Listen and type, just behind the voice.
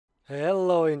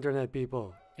Hello internet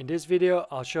people. In this video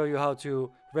I'll show you how to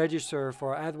register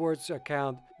for AdWords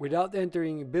account without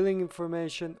entering billing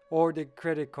information or the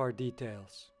credit card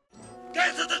details.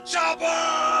 Get to the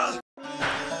chopper!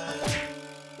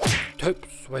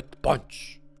 Tips with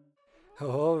punch.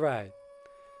 Alright.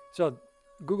 So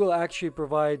Google actually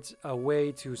provides a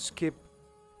way to skip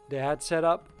the ad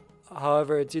setup.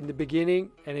 However, it's in the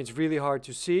beginning and it's really hard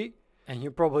to see. And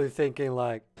you're probably thinking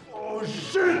like, oh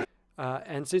shit!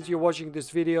 And since you're watching this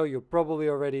video, you probably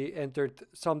already entered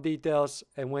some details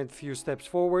and went a few steps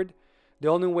forward. The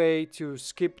only way to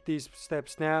skip these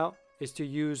steps now is to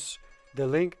use the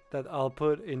link that I'll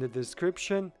put in the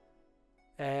description.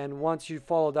 And once you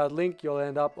follow that link, you'll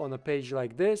end up on a page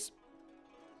like this.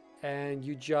 And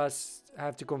you just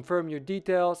have to confirm your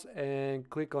details and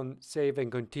click on save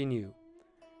and continue.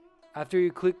 After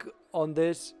you click on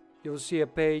this, you'll see a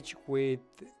page with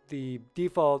the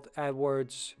default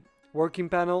AdWords working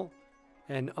panel,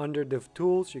 and under the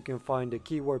tools you can find the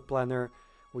keyword planner,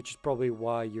 which is probably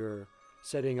why you're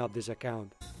setting up this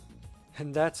account.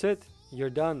 And that's it, you're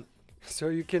done. So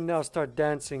you can now start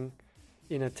dancing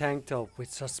in a tank top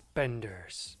with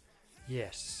suspenders.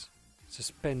 Yes,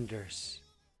 suspenders.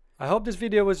 I hope this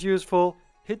video was useful.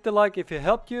 Hit the like if it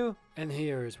helped you, and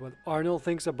here's what Arnold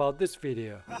thinks about this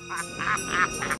video.